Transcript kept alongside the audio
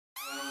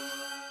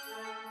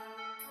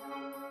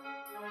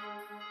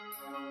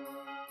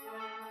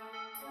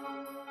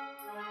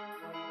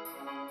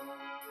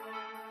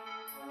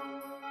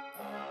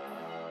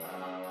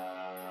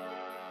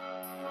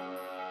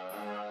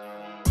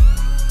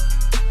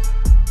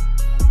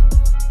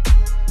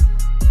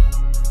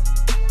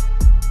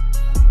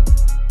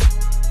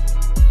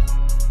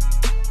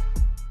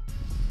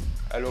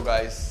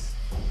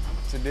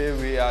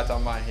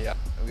man here.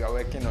 We are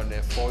working on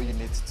a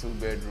 4-unit,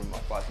 2-bedroom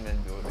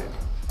apartment building.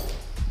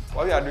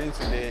 What we are doing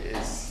today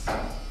is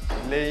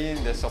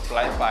laying the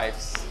supply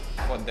pipes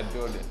for the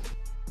building.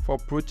 For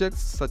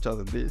projects such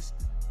as this,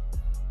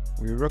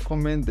 we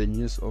recommend the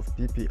use of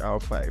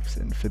PPR pipes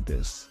and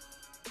feeders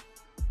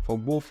for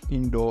both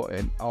indoor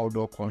and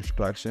outdoor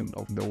construction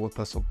of the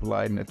water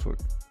supply network.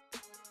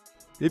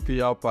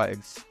 PPR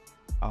pipes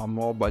are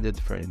more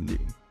budget-friendly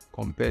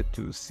compared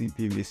to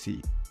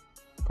CPVC,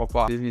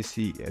 copper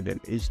PVC, and then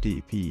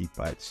HDPE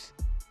pipes,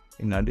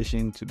 in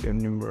addition to the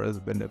numerous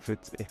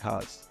benefits it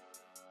has.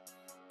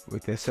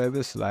 With a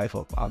service life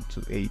of up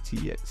to 80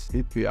 years,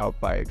 PPR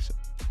pipes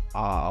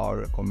are our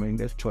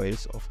recommended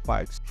choice of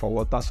pipes for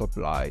water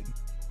supply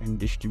and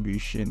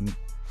distribution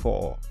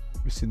for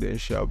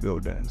residential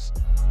buildings.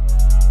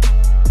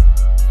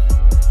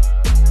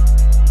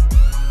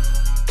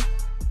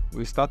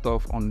 We start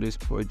off on this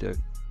project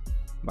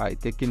by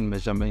taking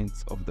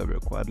measurements of the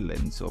required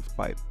lengths of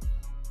pipe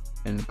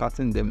and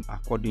cutting them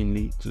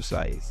accordingly to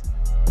size.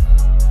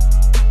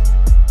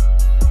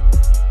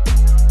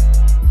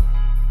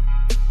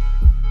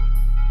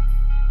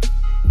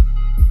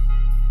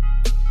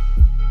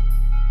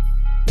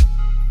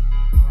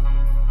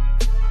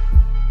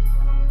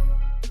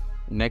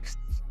 Next,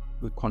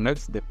 we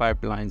connect the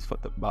pipelines for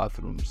the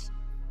bathrooms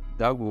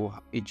that will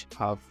each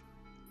have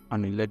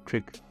an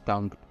electric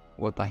tank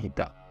water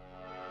heater.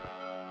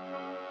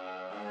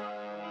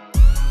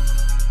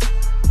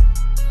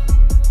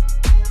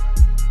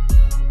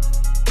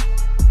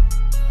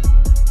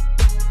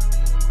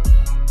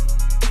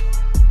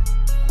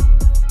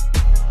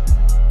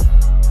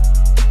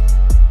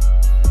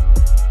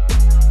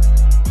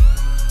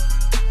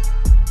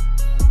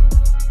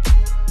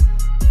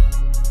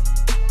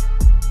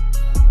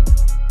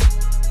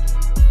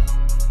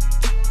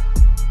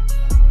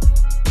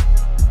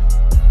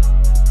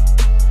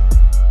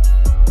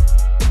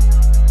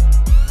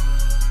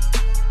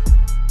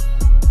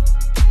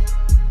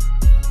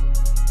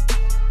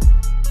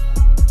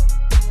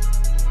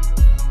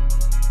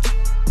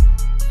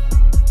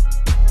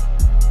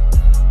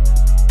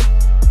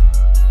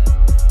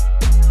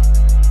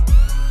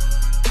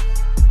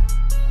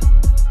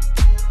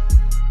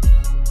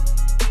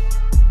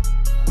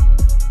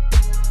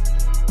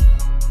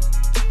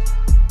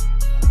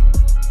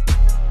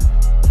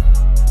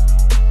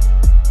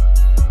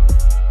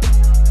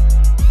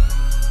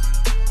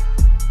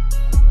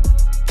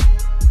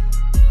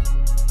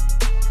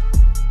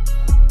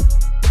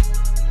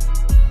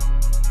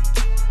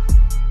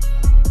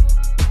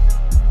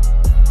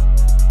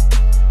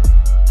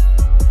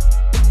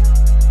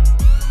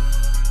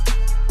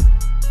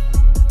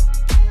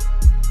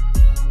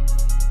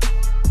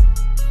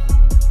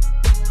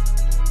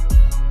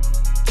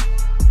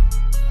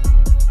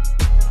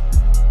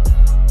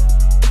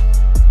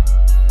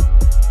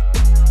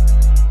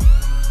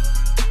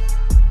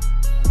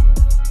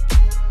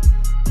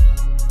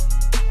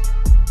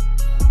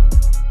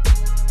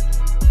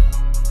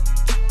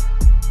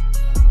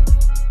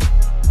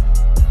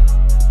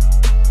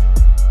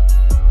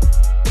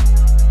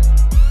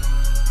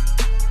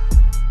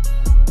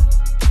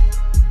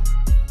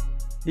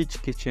 Each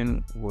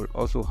kitchen will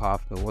also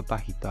have a water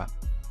heater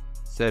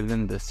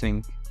serving the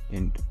sink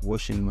and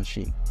washing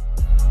machine.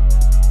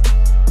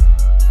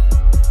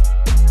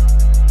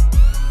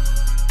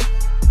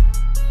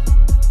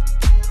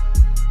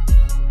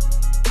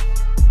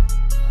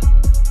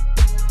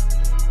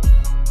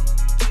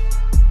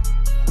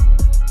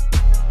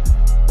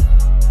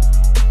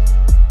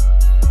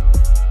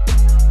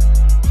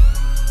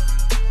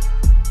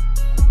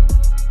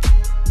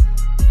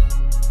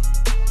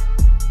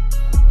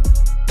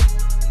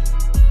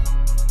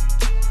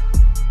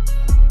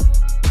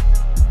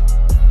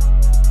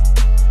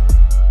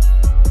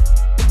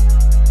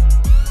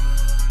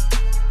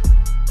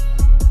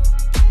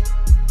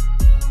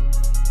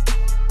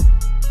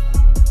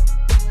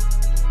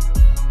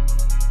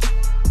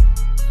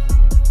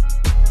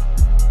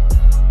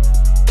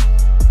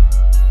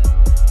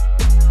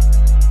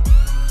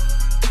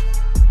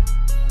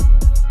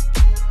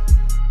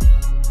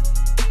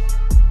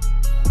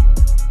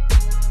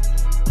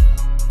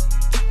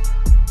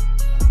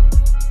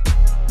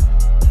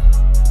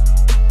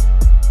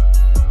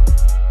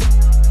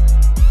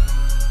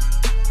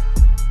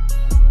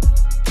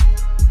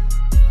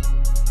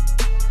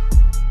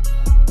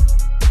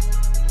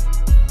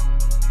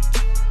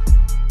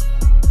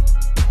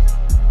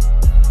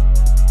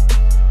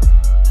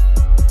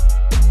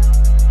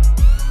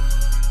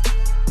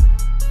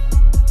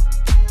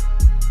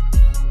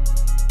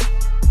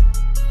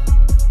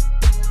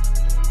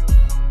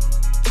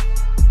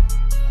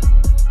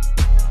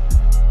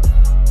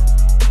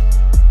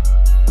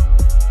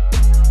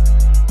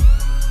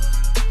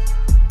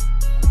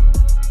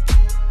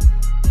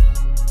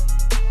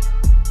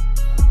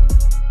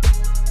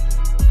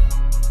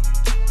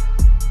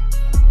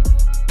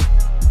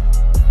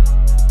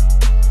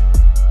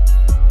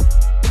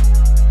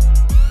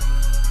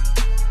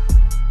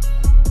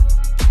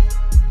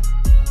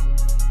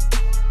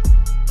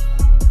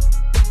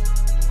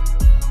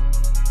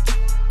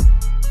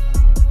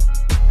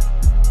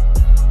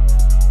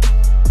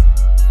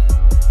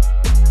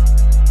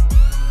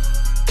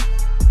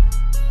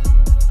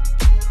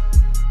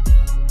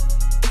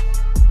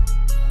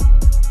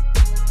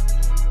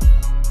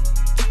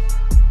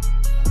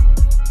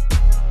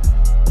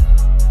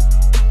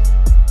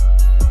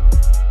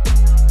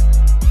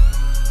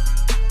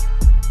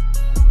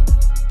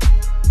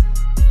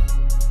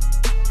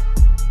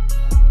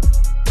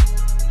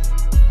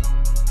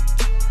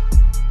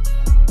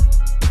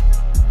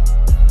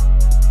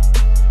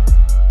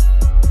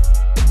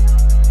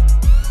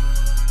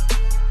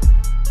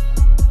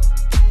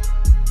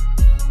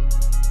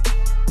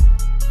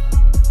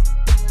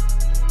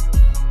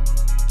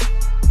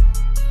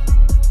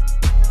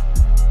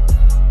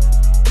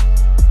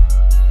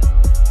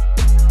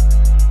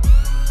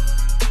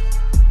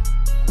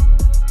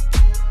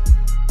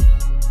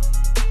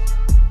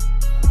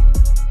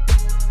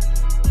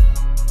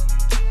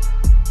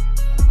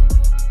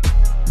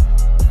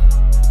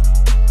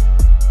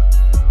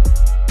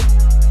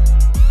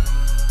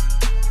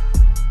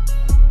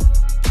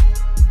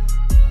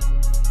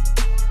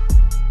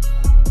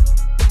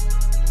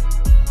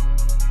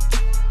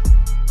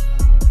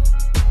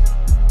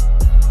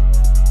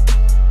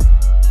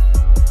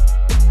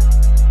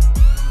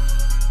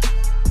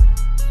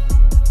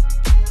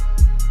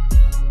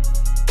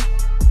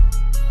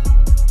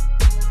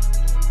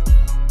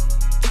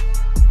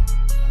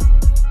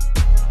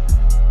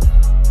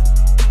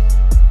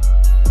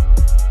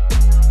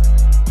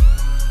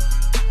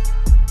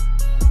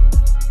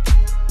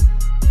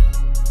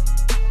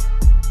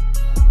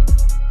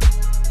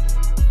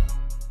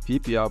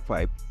 PPR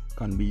pipe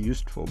can be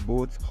used for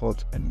both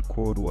hot and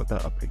cold water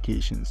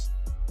applications.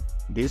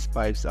 These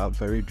pipes are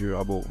very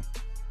durable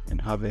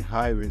and have a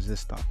high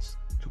resistance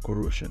to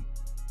corrosion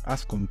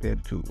as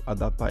compared to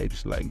other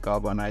pipes like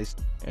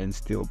galvanized and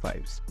steel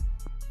pipes.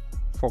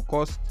 For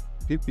cost,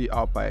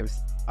 PPR pipes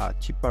are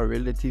cheaper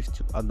relative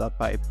to other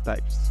pipe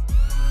types.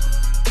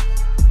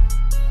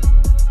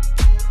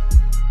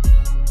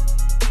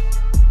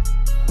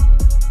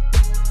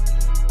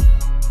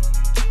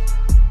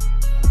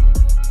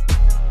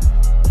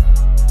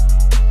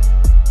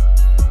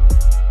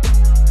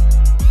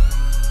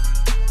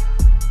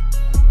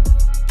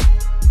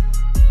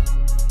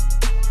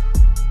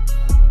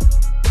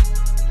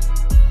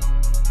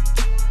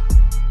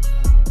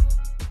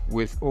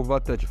 With over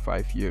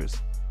 35 years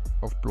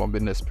of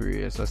plumbing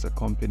experience as a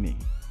company,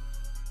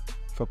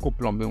 Feco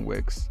Plumbing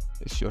Works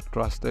is your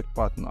trusted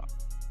partner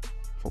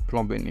for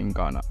plumbing in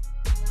Ghana.